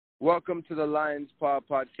Welcome to the Lion's Paw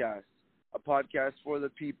Podcast, a podcast for the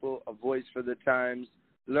people, a voice for the times.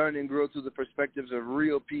 Learn and grow through the perspectives of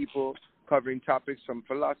real people, covering topics from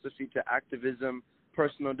philosophy to activism,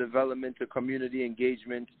 personal development to community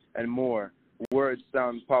engagement, and more. Words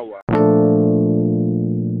sound power.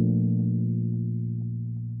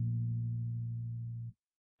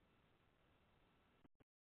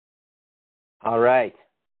 All right.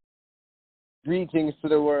 Greetings to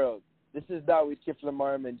the world. This is Dawi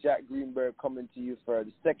Kiflamarm and Jack Greenberg coming to you for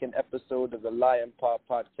the second episode of the Lion Paw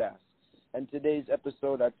Podcast. And today's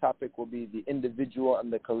episode, our topic will be the individual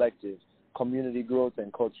and the collective, community growth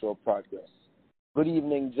and cultural progress. Good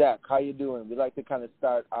evening, Jack. How you doing? We'd like to kind of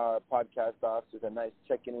start our podcast off with a nice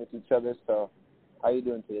check-in with each other. So how you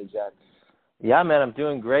doing today, Jack? Yeah, man, I'm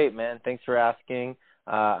doing great, man. Thanks for asking.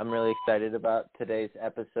 I'm really excited about today's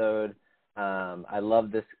episode. I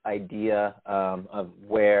love this idea of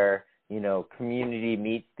where, community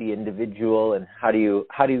meets the individual, and how do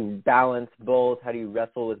you balance both? How do you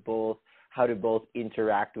wrestle with both? How do both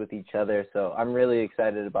interact with each other? So I'm really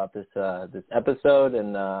excited about this episode,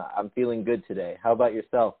 and I'm feeling good today. How about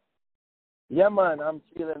yourself? Yeah, man, I'm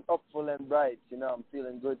feeling upful and bright. I'm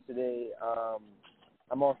feeling good today.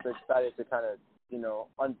 I'm also excited to kind of,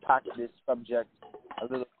 unpack this subject a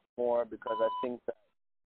little more, because I think that,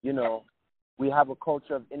 we have a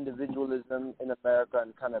culture of individualism in America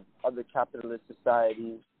and kind of other capitalist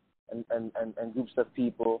societies and groups of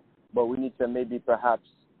people, but we need to maybe perhaps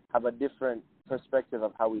have a different perspective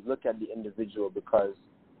of how we look at the individual, because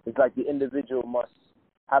it's like the individual must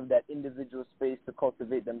have that individual space to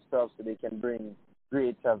cultivate themselves so they can bring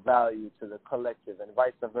greater value to the collective and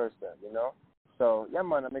vice versa, So, yeah,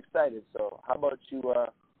 man, I'm excited. So how about you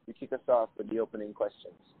kick us off with the opening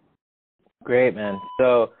questions? Great, man.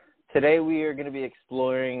 So today we are going to be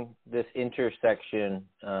exploring this intersection,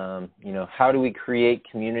 how do we create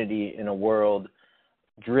community in a world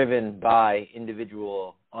driven by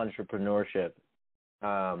individual entrepreneurship?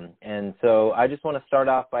 And so I just want to start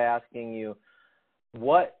off by asking you,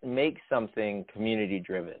 what makes something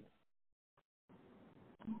community-driven?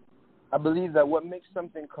 I believe that what makes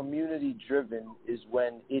something community-driven is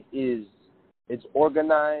when it's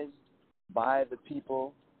organized by the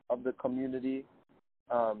people of the community.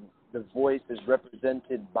 The voice is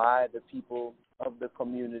represented by the people of the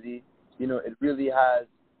community. It really has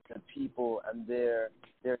the people and their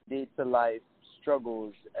day-to-life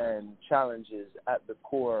struggles and challenges at the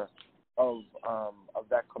core of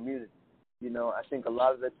that community. I think a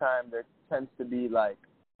lot of the time there tends to be like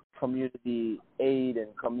community aid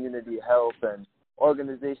and community help and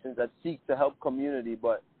organizations that seek to help community,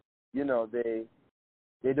 but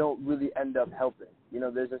they don't really end up helping.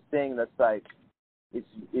 There's a saying that's like,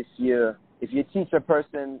 if you teach a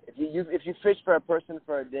person, if you fish for a person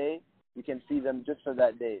for a day, you can feed them just for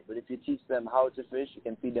that day. But if you teach them how to fish, you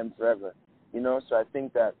can feed them forever. So I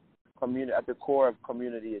think that at the core of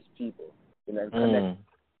community is people, and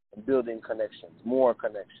building connections, more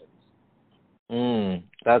connections.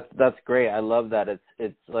 That's great. I love that.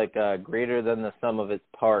 It's like greater than the sum of its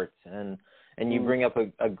parts, and you bring up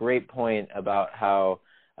a great point about how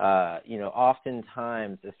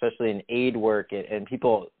oftentimes, especially in aid work and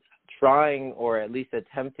people trying or at least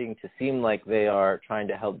attempting to seem like they are trying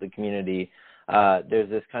to help the community, there's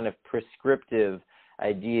this kind of prescriptive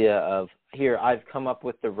idea of, here, I've come up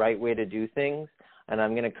with the right way to do things, and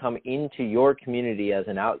I'm going to come into your community as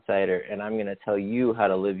an outsider, and I'm going to tell you how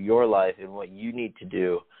to live your life and what you need to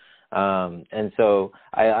do. And so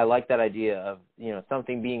I like that idea of,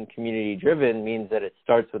 something being community-driven means that it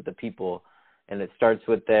starts with the people, and it starts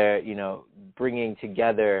with their, bringing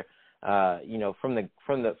together, from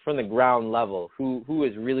the ground level, who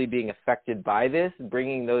is really being affected by this.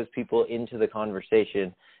 Bringing those people into the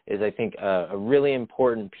conversation is, I think, a really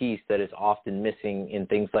important piece that is often missing in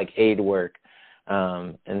things like aid work.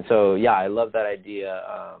 And so, yeah, I love that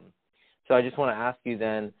idea. So I just want to ask you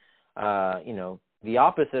then, the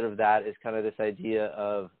opposite of that is kind of this idea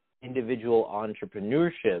of individual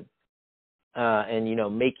entrepreneurship,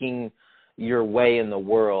 and, making your way in the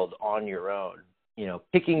world on your own.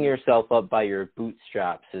 Picking yourself up by your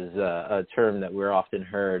bootstraps is a term that we're often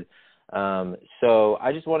heard. So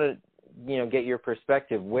I just want to, get your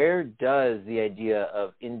perspective. Where does the idea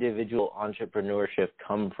of individual entrepreneurship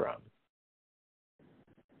come from?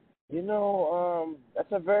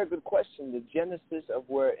 That's a very good question. The genesis of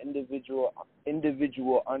where individual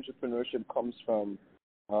entrepreneurship comes from,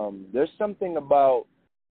 there's something about,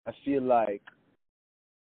 I feel like,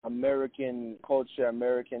 American culture,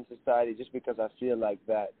 American society, just because I feel like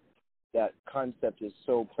that concept is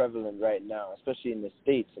so prevalent right now, especially in the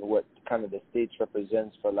States, and what kind of the States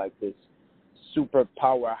represents for like this super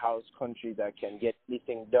powerhouse country that can get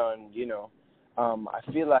anything done. I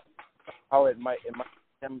feel like how it might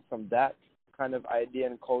stem from that kind of idea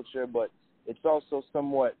and culture, but it's also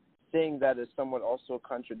somewhat saying that is somewhat also a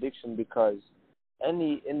contradiction, because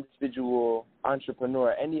any individual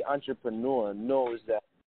entrepreneur, any entrepreneur knows that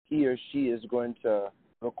he or she is going to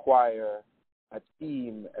require a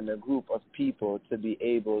team and a group of people to be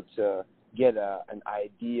able to get an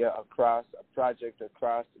idea across, a project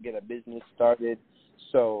across, get a business started.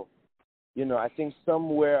 So, I think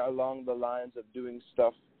somewhere along the lines of doing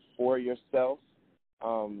stuff for yourself,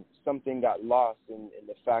 something got lost in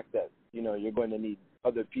the fact that, you're going to need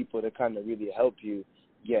other people to kind of really help you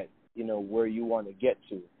get, where you want to get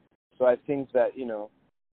to. So I think that,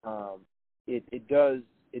 it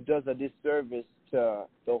does a disservice to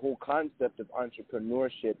the whole concept of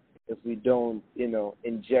entrepreneurship if we don't,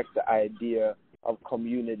 inject the idea of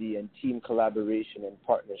community and team collaboration and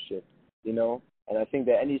partnership, And I think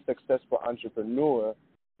that any successful entrepreneur,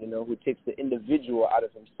 who takes the individual out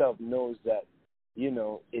of himself knows that,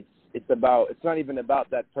 it's not even about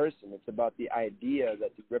that person. It's about the idea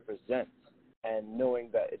that he represents, and knowing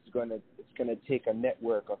that it's gonna take a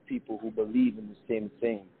network of people who believe in the same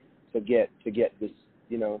thing to get this,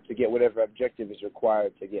 to get whatever objective is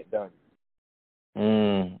required to get done.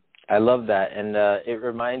 I love that, and it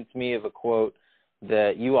reminds me of a quote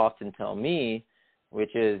that you often tell me,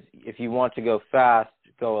 which is, if you want to go fast,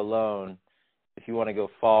 go alone. If you want to go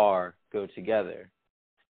far, go together.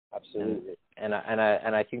 Absolutely. And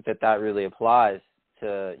I think that really applies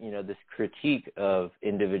to, this critique of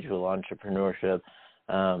individual entrepreneurship.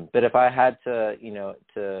 But if I had to,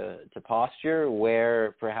 to posture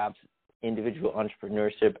where perhaps individual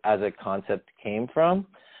entrepreneurship as a concept came from,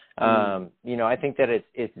 I think that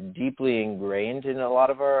it's deeply ingrained in a lot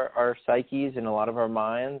of our psyches and a lot of our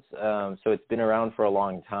minds. So it's been around for a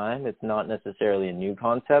long time. It's not necessarily a new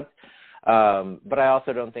concept. But I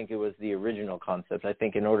also don't think it was the original concept. I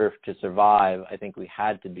think in order to survive, I think we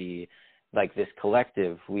had to be like this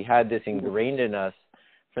collective. We had this ingrained in us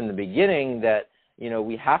from the beginning that,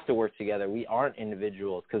 we have to work together. We aren't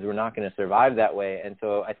individuals because we're not going to survive that way. And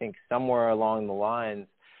so I think somewhere along the lines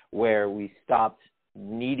where we stopped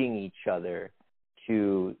needing each other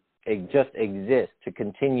to just exist, to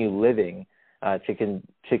continue living,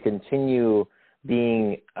 to continue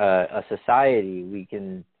being a society, we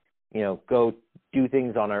can, go do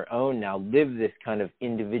things on our own now, live this kind of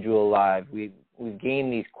individual life. We've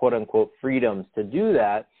gained these quote unquote freedoms to do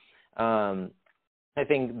that. I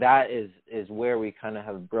think that is where we kind of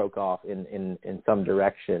have broke off in some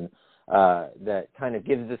direction, that kind of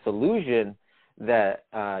gives this illusion that,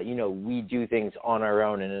 we do things on our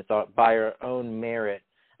own, and it's by our own merit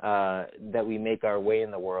that we make our way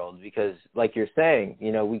in the world. Because like you're saying,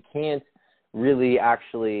 we can't really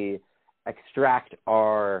actually extract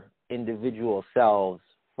our individual selves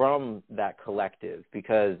from that collective,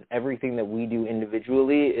 because everything that we do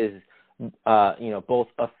individually is, both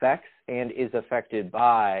affects and is affected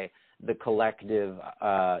by the collective,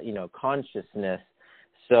 consciousness.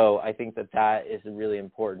 So I think that is a really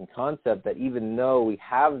important concept, that even though we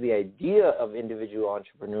have the idea of individual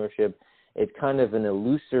entrepreneurship, it's kind of an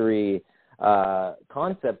illusory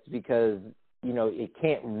concept, because, it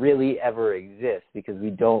can't really ever exist, because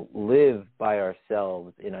we don't live by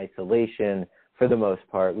ourselves in isolation for the most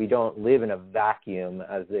part. We don't live in a vacuum,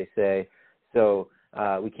 as they say. So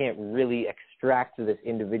we can't really extract this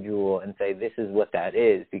individual and say this is what that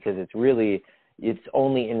is, because it's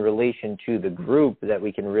only in relation to the group that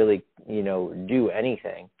we can really, do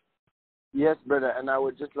anything. Yes, brother, and I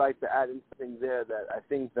would just like to add in something there, that I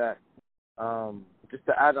think that just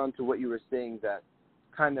to add on to what you were saying, that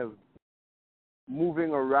kind of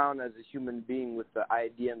moving around as a human being with the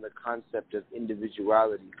idea and the concept of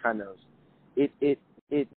individuality, kind of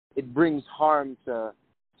it brings harm to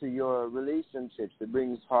your relationships. It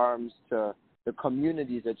brings harms to the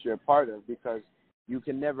communities that you're a part of, because you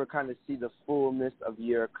can never kind of see the fullness of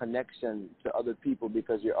your connection to other people,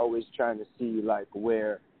 because you're always trying to see like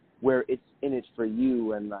where it's in it for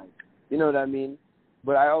you, and like, you know what I mean?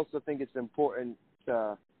 But I also think it's important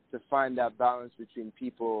to find that balance between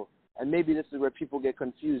people, and maybe this is where people get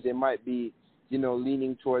confused. They might be,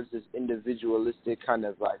 leaning towards this individualistic kind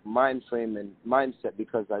of like mind frame and mindset,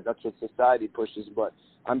 because like that's what society pushes. But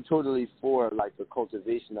I'm totally for like the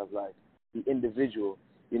cultivation of like the individual.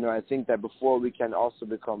 I think that before we can also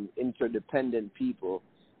become interdependent people,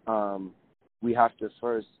 we have to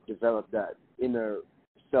first develop that inner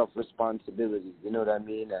self-responsibility, you know what I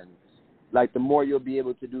mean? And like the more you'll be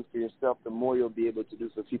able to do for yourself, the more you'll be able to do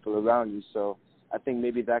for people around you. So I think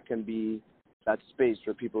maybe that can be that space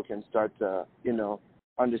where people can start to,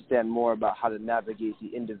 understand more about how to navigate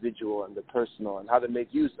the individual and the personal and how to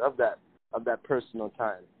make use of that personal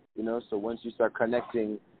time. So once you start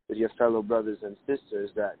connecting with your fellow brothers and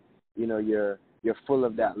sisters, that you're full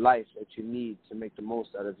of that life that you need to make the most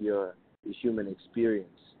out of your human experience.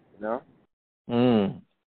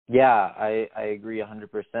 Yeah, I agree 100%,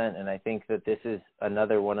 and I think that this is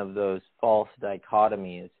another one of those false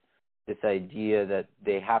dichotomies, this idea that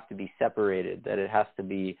they have to be separated, that it has to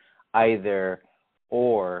be either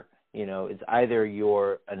or, it's either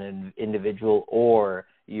you're an individual or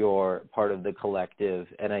you're part of the collective,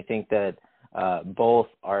 and I think that both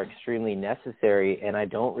are extremely necessary, and I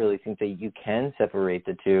don't really think that you can separate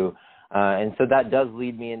the two, and so that does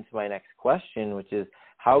lead me into my next question, which is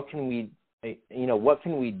how can we what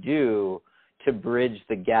can we do to bridge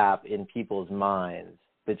the gap in people's minds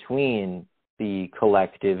between the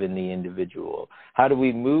collective and the individual? How do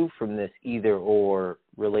we move from this either or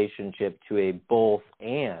relationship to a both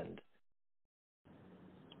and?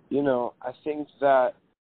 I think that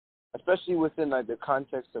especially within the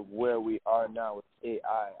context of where we are now with AI,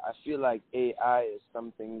 I feel like AI is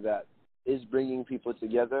something that is bringing people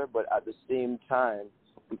together, but at the same time,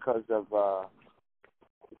 because of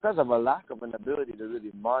a lack of an ability to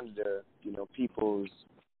really monitor, people's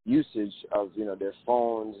usage of, their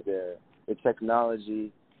phones, their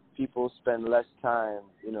technology, people spend less time,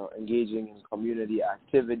 engaging in community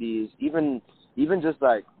activities, even just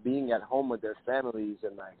being at home with their families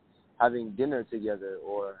and having dinner together,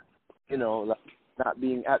 or not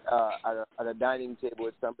being at a dining table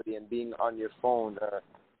with somebody and being on your phone or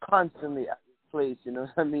constantly at this place,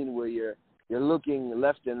 where you're looking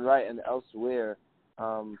left and right and elsewhere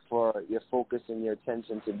for your focus and your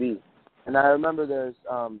attention to be. And I remember there's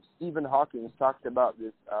Stephen Hawking talked about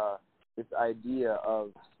this idea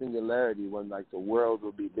of singularity, when the world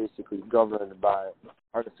will be basically governed by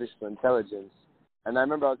artificial intelligence. And I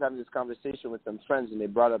remember I was having this conversation with some friends, and they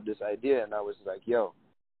brought up this idea, and I was like, yo,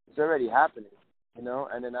 it's already happening, And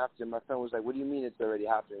then after, my friend was like, what do you mean it's already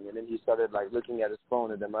happening? And then he started looking at his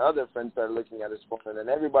phone, and then my other friend started looking at his phone, and then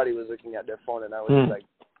everybody was looking at their phone, and I was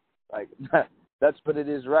like that's what it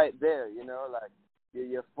is right there,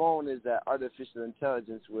 your phone is that artificial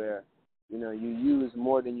intelligence where, you use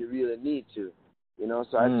more than you really need to,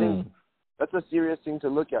 So I think that's a serious thing to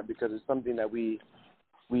look at, because it's something that we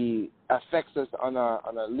affects us on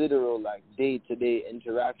a literal day-to-day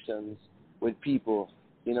interactions with people,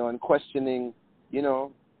 and questioning,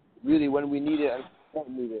 really when we need it and don't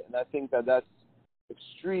need it. And I think that that's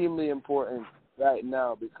extremely important right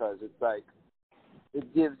now, because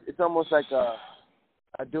it's almost like a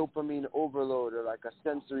dopamine overload, or a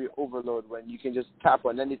sensory overload, when you can just tap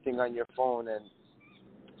on anything on your phone and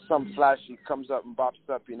some flashy comes up and bops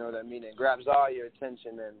up, and grabs all your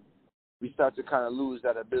attention, and we start to kind of lose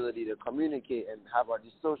that ability to communicate and have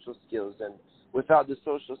these social skills. And without the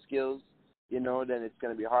social skills, then it's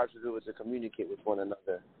going to be hard to do it to communicate with one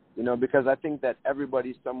another, because I think that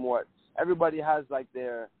everybody has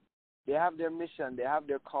they have their mission, they have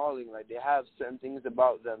their calling, they have certain things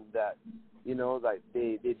about them that, they know that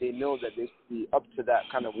they should be up to that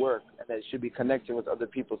kind of work, and that should be connecting with other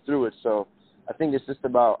people through it. So I think it's just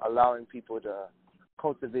about allowing people to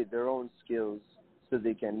cultivate their own skills so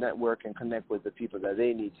they can network and connect with the people that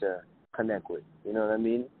they need to connect with. You know what I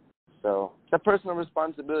mean? So it's a personal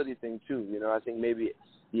responsibility thing too. I think maybe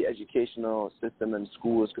the educational system and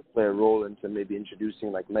schools could play a role into maybe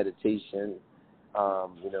introducing meditation,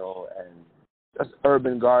 and just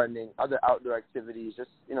urban gardening, other outdoor activities, just,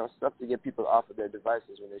 stuff to get people off of their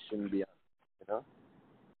devices when they shouldn't be on,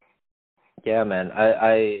 Yeah, man.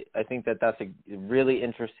 I think that that's a really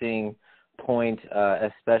interesting point,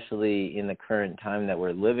 especially in the current time that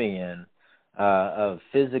we're living in, of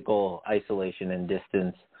physical isolation and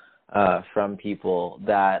distance from people.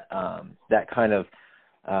 That kind of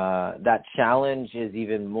that challenge is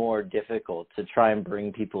even more difficult, to try and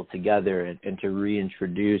bring people together and to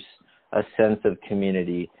reintroduce a sense of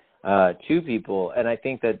community to people. And I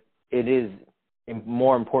think that it is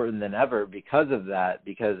more important than ever because of that,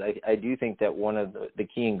 because I do think that one of the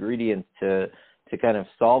key ingredients to kind of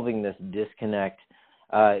solving this disconnect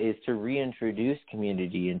is to reintroduce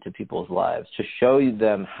community into people's lives, to show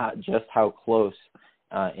them just how close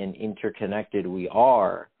and interconnected we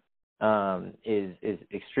are is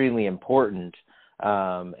extremely important.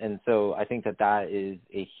 And so I think that is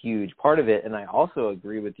a huge part of it. And I also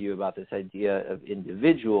agree with you about this idea of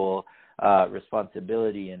individual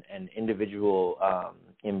responsibility and individual,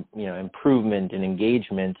 improvement and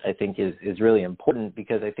engagement, I think is really important,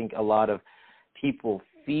 because I think a lot of people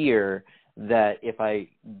fear that if I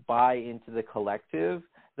buy into the collective,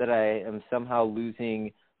 that I am somehow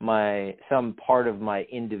losing some part of my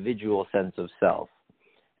individual sense of self.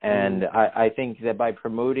 And I think that by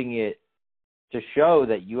promoting it to show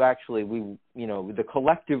that the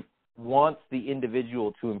collective wants the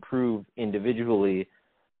individual to improve individually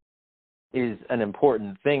is an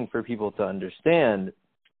important thing for people to understand.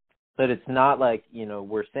 That it's not like,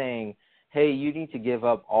 we're saying, hey, you need to give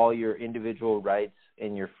up all your individual rights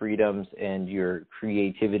and your freedoms and your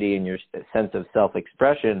creativity and your sense of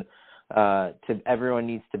self-expression. Everyone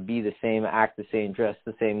needs to be the same, act the same, dress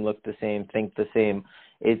the same, look the same, think the same.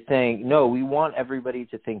 It's saying, no, we want everybody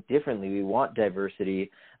to think differently. We want diversity.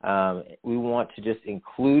 We want to just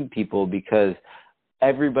include people, because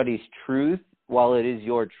everybody's truth, while it is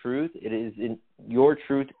your truth, it is your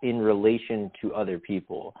truth in relation to other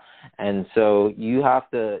people. And so you have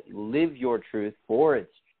to live your truth for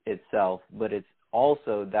itself, but it's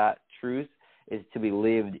also that truth is to be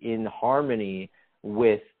lived in harmony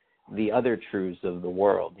with the other truths of the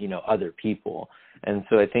world, other people. And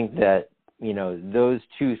so I think that, those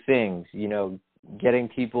two things, getting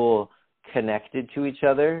people connected to each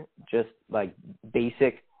other, just like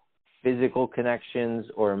basic physical connections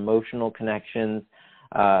or emotional connections,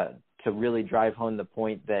 to really drive home the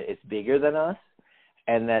point that it's bigger than us,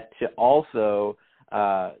 and that to also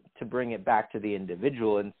to bring it back to the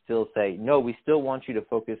individual and still say, no, we still want you to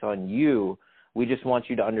focus on you. We just want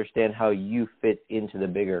you to understand how you fit into the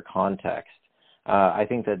bigger context. I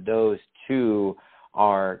think that those two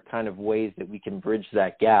are kind of ways that we can bridge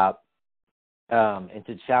that gap, and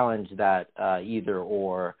to challenge that either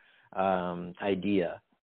or idea.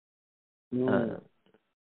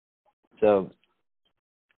 So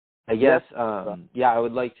I guess, I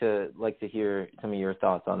would like to hear some of your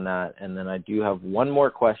thoughts on that. And then I do have one more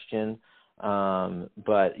question, but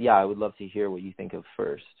I would love to hear what you think of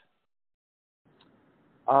first.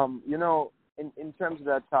 In terms of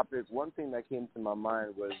that topic, one thing that came to my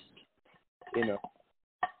mind was,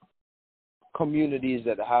 communities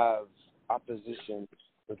that have opposition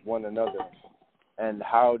with one another, and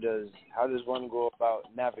how does one go about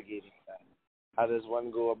navigating that? How does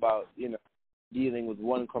one go about, dealing with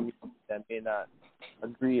one community that may not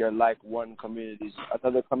agree or like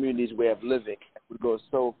another community's way of living, and would go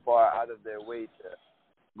so far out of their way to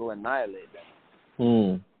go annihilate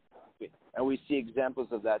them? And we see examples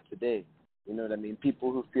of that today. You know what I mean?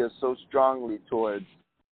 People who feel so strongly towards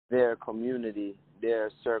their community, their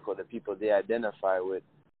circle, the people they identify with,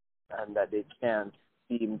 and that they can't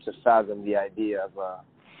seem to fathom the idea of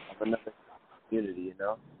another community,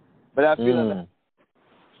 But I feel like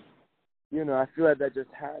I feel like that just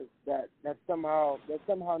has that somehow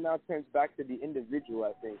now turns back to the individual,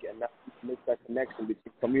 I think, and that makes that connection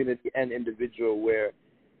between community and individual, where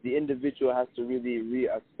the individual has to really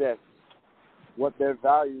reassess what their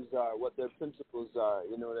values are, what their principles are,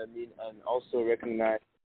 you know what I mean, and also recognize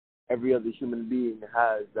every other human being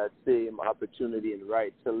has that same opportunity and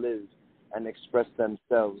right to live and express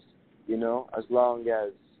themselves, as long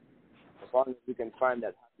as we can find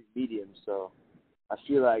that happy medium. So I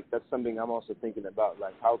feel like that's something I'm also thinking about,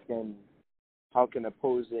 like how can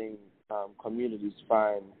opposing communities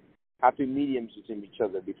find happy mediums between each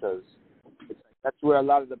other, because that's where a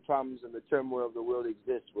lot of the problems and the turmoil of the world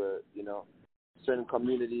exists, where, certain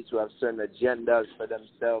communities who have certain agendas for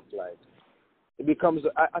themselves, like, it becomes,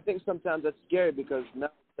 I think sometimes that's scary, because now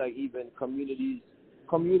it's like even communities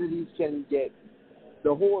can get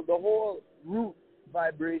the whole root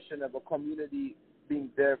vibration of a community being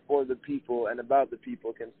there for the people and about the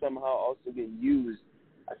people can somehow also get used,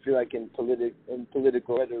 I feel like, in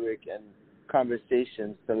political rhetoric and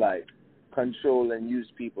conversations to, like, control and use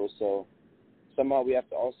people. So somehow we have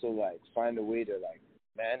to also, like, find a way to, like,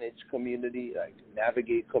 manage community, like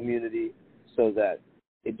navigate community, so that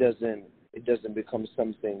it doesn't become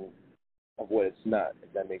something of what it's not,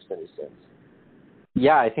 if that makes any sense.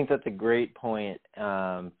 Yeah, I think that's a great point,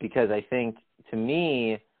 because I think, to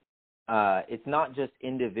me, it's not just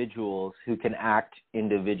individuals who can act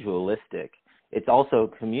individualistic. It's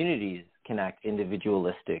also communities can act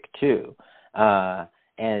individualistic too.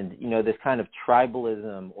 And, this kind of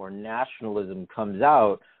tribalism or nationalism comes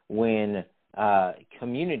out when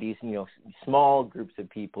communities, small groups of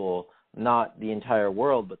people, not the entire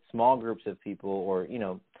world, but small groups of people, or,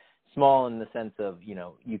 small in the sense of,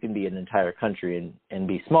 you can be an entire country and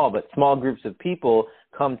be small, but small groups of people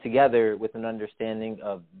come together with an understanding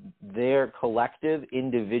of their collective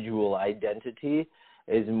individual identity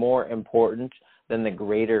is more important than the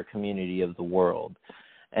greater community of the world.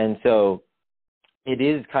 And so it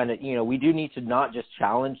is kind of, we do need to not just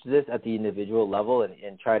challenge this at the individual level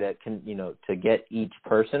and try to, to get each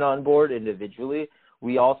person on board individually.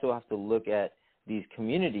 We also have to look at these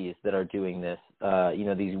communities that are doing this,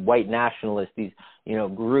 these white nationalists, these,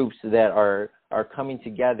 groups that are coming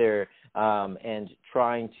together and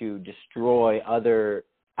trying to destroy other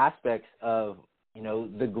aspects of,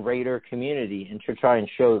 the greater community, and to try and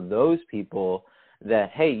show those people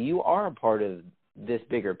that, hey, you are a part of this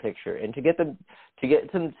bigger picture, and to get them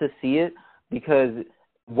to see it, because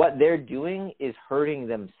what they're doing is hurting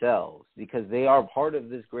themselves, because they are part of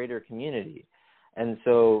this greater community. And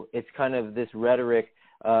so it's kind of this rhetoric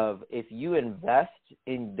of, if you invest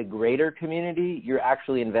in the greater community, you're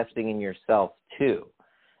actually investing in yourself too.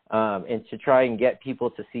 And to try and get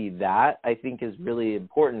people to see that, I think, is really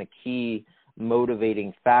important, a key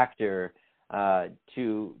motivating factor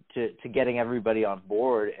to getting everybody on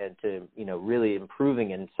board, and to, really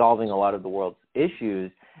improving and solving a lot of the world's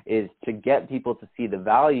issues, is to get people to see the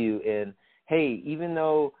value in, hey, even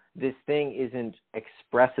though this thing isn't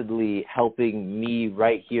expressly helping me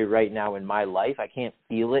right here, right now in my life, I can't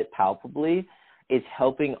feel it palpably, it's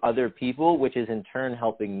helping other people, which is in turn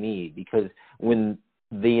helping me, because when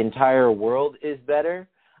the entire world is better,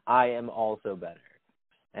 I am also better.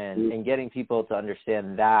 And getting people to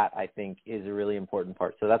understand that, I think, is a really important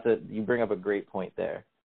part. So you bring up a great point there.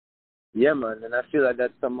 Yeah, man, and I feel like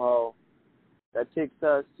that somehow, that takes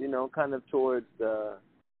us, kind of towards the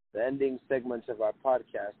ending segments of our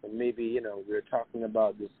podcast. And maybe, we're talking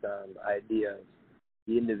about this idea of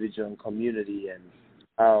the individual and community, and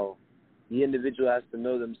how the individual has to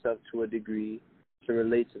know themselves to a degree to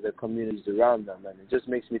relate to the communities around them. And it just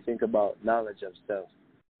makes me think about knowledge of self.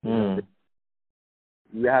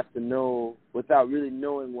 You have to know, without really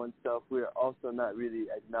knowing oneself, we're also not really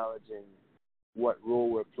acknowledging what role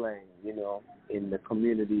we're playing, in the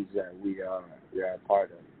communities that we are a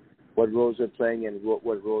part of. What roles we're playing, and what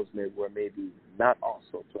roles we're maybe not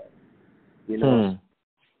also playing.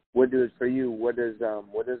 What does for you? What does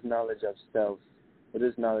knowledge of self? What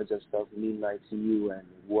does knowledge of self mean like to you, and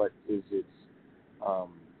what is its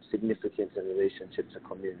significance in relationship to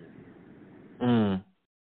community?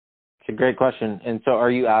 It's a great question. And so, are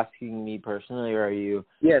you asking me personally, or are you?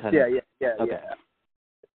 Yes. Okay.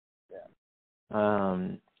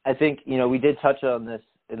 I think, we did touch on this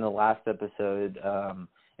in the last episode,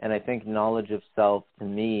 and I think knowledge of self, to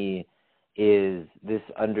me, is this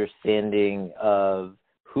understanding of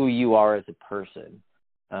who you are as a person.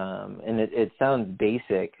 And it sounds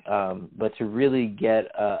basic, but to really get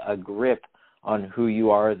a grip on who you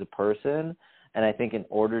are as a person, and I think in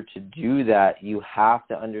order to do that, you have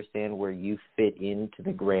to understand where you fit into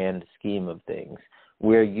the grand scheme of things,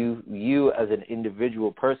 where you as an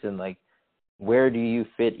individual person, like, where do you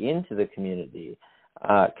fit into the community?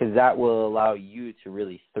 Because that will allow you to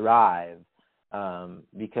really thrive,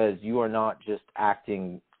 because you are not just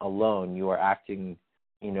acting alone. You are acting,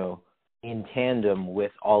 in tandem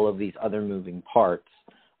with all of these other moving parts.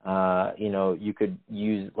 You could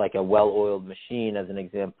use like a well-oiled machine as an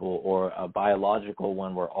example, or a biological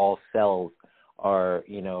one where all cells are,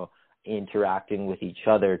 interacting with each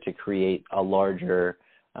other to create a larger,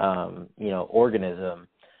 organism.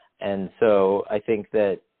 And so I think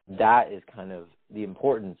that is kind of the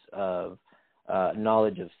importance of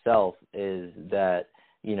knowledge of self, is that,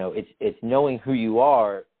 it's knowing who you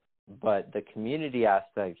are, but the community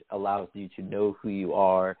aspect allows you to know who you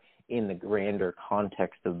are in the grander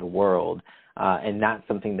context of the world. And that's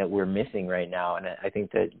something that we're missing right now. And I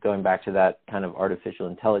think that going back to that kind of artificial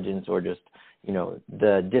intelligence, or just,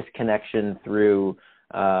 the disconnection through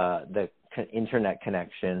the internet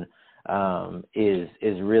connection, is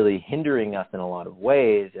really hindering us in a lot of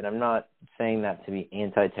ways. And I'm not saying that to be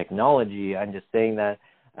anti-technology. I'm just saying that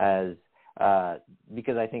as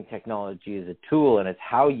because I think technology is a tool, and it's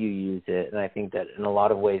how you use it. And I think that in a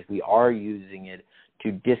lot of ways we are using it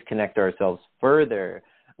to disconnect ourselves further,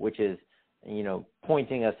 which is,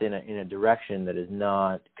 pointing us in a direction that is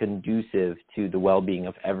not conducive to the well-being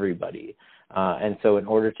of everybody. And so in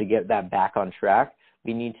order to get that back on track,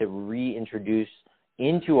 we need to reintroduce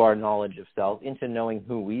into our knowledge of self, into knowing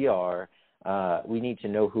who we are. We need to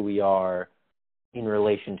know who we are in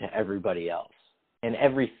relation to everybody else and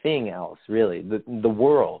everything else, really. The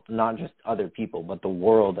world, not just other people, but the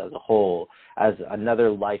world as a whole, as another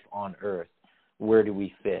life on Earth. Where do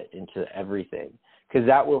we fit into everything? Because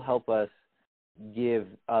that will help us, give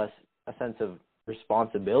us a sense of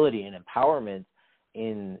responsibility and empowerment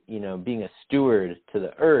in, being a steward to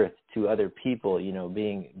the earth, to other people,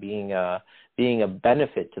 being a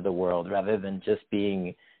benefit to the world, rather than just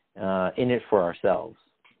being in it for ourselves.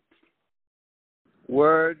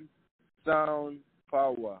 Word, sound,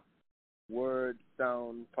 power. Word,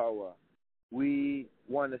 sound, power. We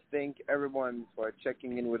want to thank everyone for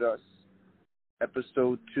checking in with us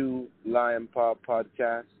Episode 2, Lion Paw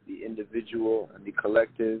Podcast, the individual and the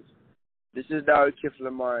collective. This is Dawid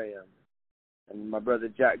Kifla Mariam and my brother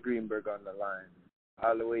Jack Greenberg on the line,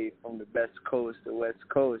 all the way from the best coast to west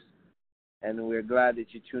coast. And we're glad that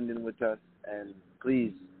you tuned in with us. And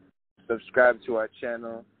please subscribe to our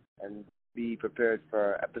channel and be prepared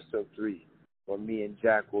for episode 3, where me and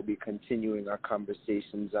Jack will be continuing our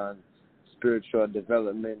conversations on spiritual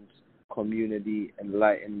development, community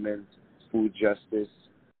enlightenment, food justice,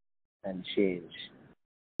 and change.